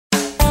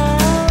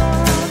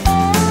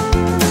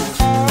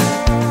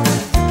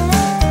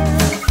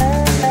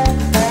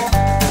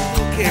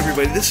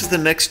this is the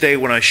next day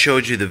when I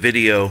showed you the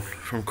video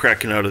from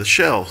cracking out of the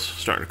shells,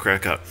 starting to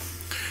crack out.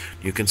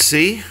 You can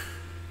see,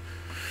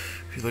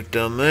 if you look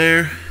down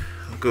there,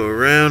 I'll go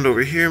around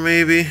over here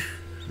maybe.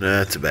 Nah,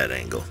 that's a bad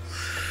angle.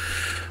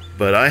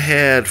 But I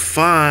had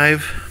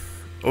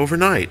 5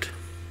 overnight.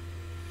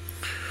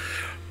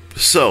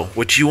 So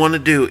what you want to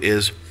do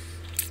is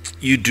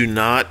you do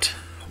not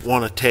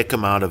want to take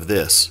them out of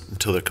this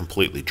until they're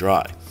completely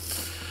dry.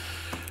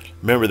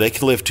 Remember, they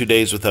can live 2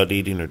 days without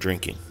eating or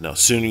drinking. Now,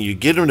 sooner you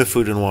get them to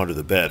food and water,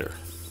 the better.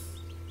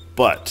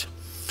 But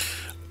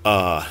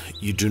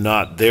you do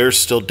not, they're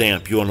still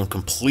damp. You want them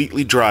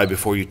completely dry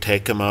before you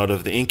take them out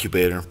of the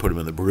incubator and put them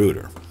in the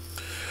brooder.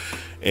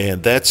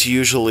 And that's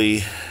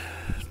usually,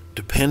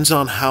 depends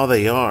on how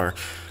they are.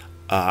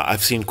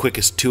 I've seen quick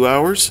as 2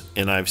 hours,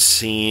 and I've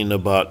seen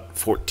about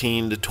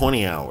 14 to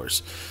 20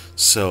 hours.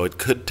 So it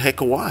could take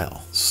a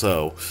while.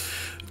 So,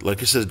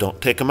 like I said,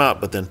 don't take them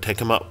out, but then take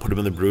them out, put them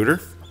in the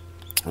brooder.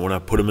 And when I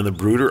put them in the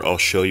brooder, I'll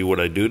show you what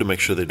I do to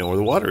make sure they know where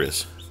the water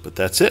is. But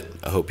that's it.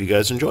 I hope you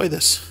guys enjoy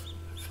this.